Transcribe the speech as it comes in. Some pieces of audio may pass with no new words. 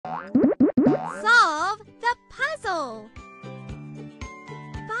equal?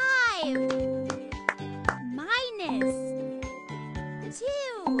 5 minus 2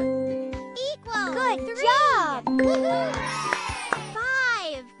 equals Good 3. job!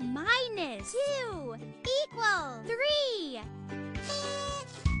 5 minus 2 equals 3.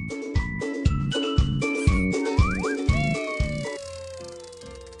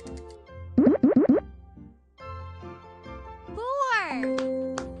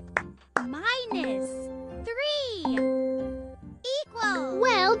 4 minus 3 equals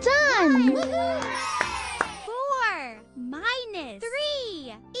Well done! 4 minus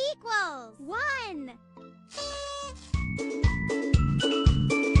 3 equals 1.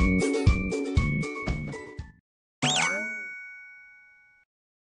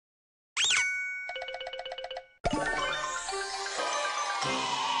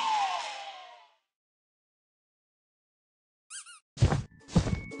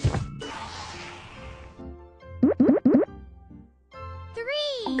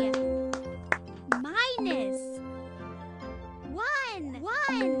 3 minus 1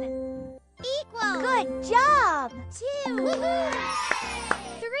 equals Good job! 2.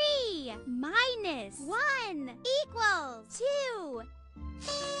 3 minus 1 equals 2.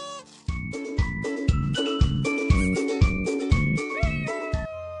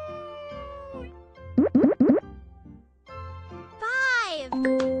 5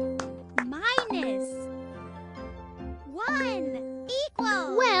 minus 1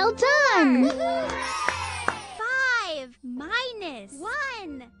 equals Well done! 5 minus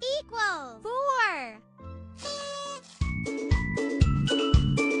 1 equals 4.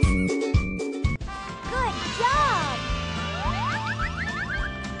 'Good job!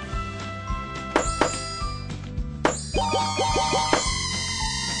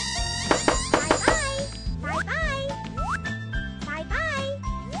 Bye-bye! Bye-bye! Bye-bye!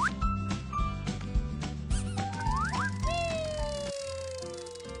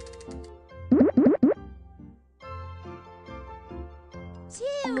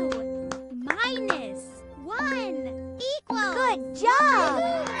 2 minus 1 equals Good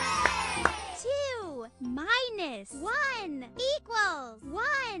job! 2 minus 1 equals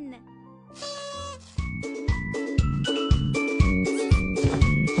 1.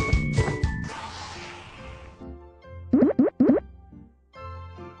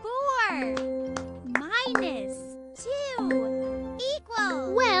 4 minus 2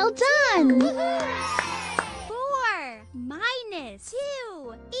 equals Well done! 4 minus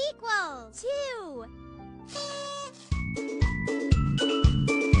 2 equals 2.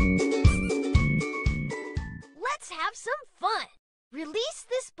 'Let's have some fun! Release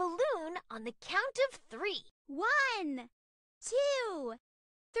this balloon on the count of 3. 1, 2,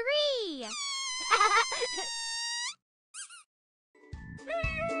 3.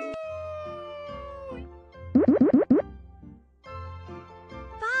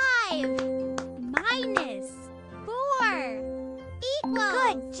 5 minus 4 equals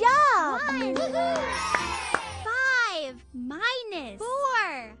Good job! 1. 5 minus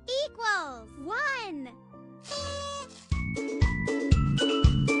 4 equals 1.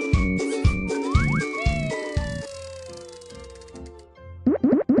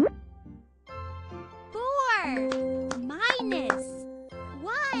 4 minus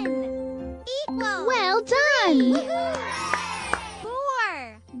 1 equals Well done!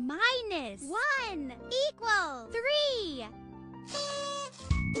 4 minus 1 equals 3.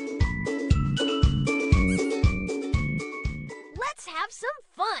 'Let's have some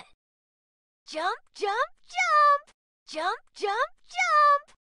fun! Jump, jump, jump! Jump, jump, jump!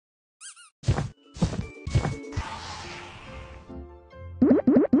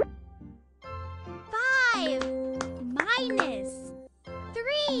 5 minus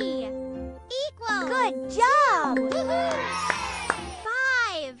 3 equals Good job!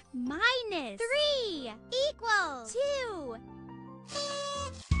 5 minus 3 equals 2.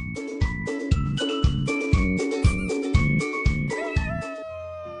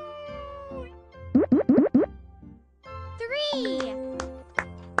 3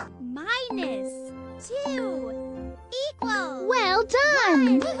 minus 2 equals Well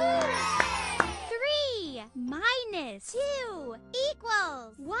done! 3 minus 2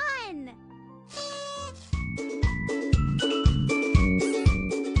 equals 1.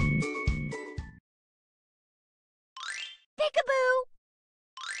 'Peekaboo!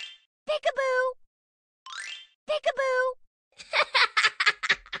 Peekaboo! Peekaboo!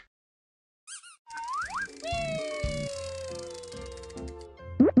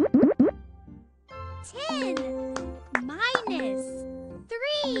 10 minus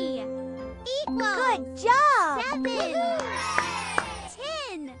 3 equals Good job! 7.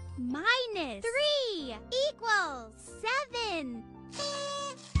 10 minus 3 equals 7.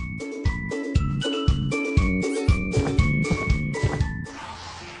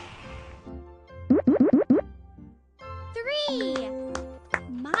 3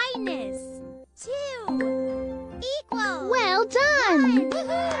 minus 2 equals Well done! 1.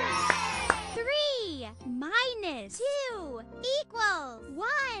 3 minus 2 equals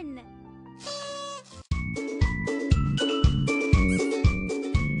 1.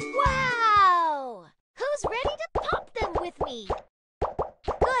 Wow! Who's ready to pop them with me?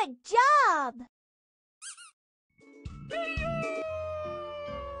 Good job!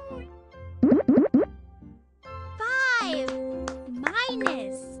 Five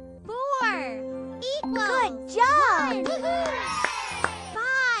minus 4 equals Good job!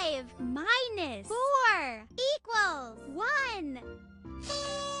 5 minus 4 equals 1.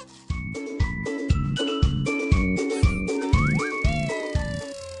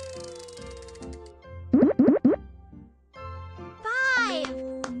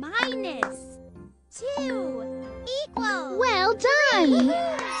 Five minus 2 equals Well done!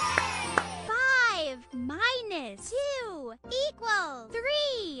 5 minus 2 equals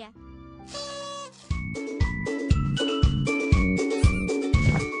 3.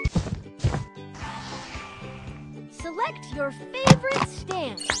 Select your favorite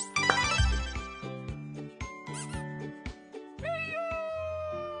stamp.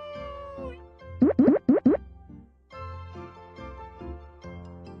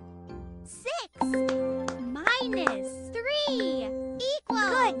 Six minus 3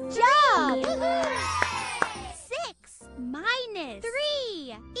 equals Good job! 6 minus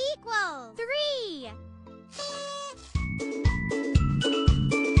 3 equals 3.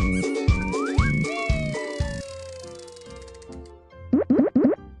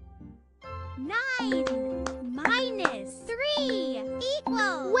 Nine minus 3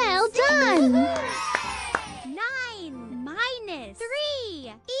 equals Well done! 9 minus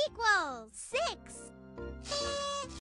 3 equals 6.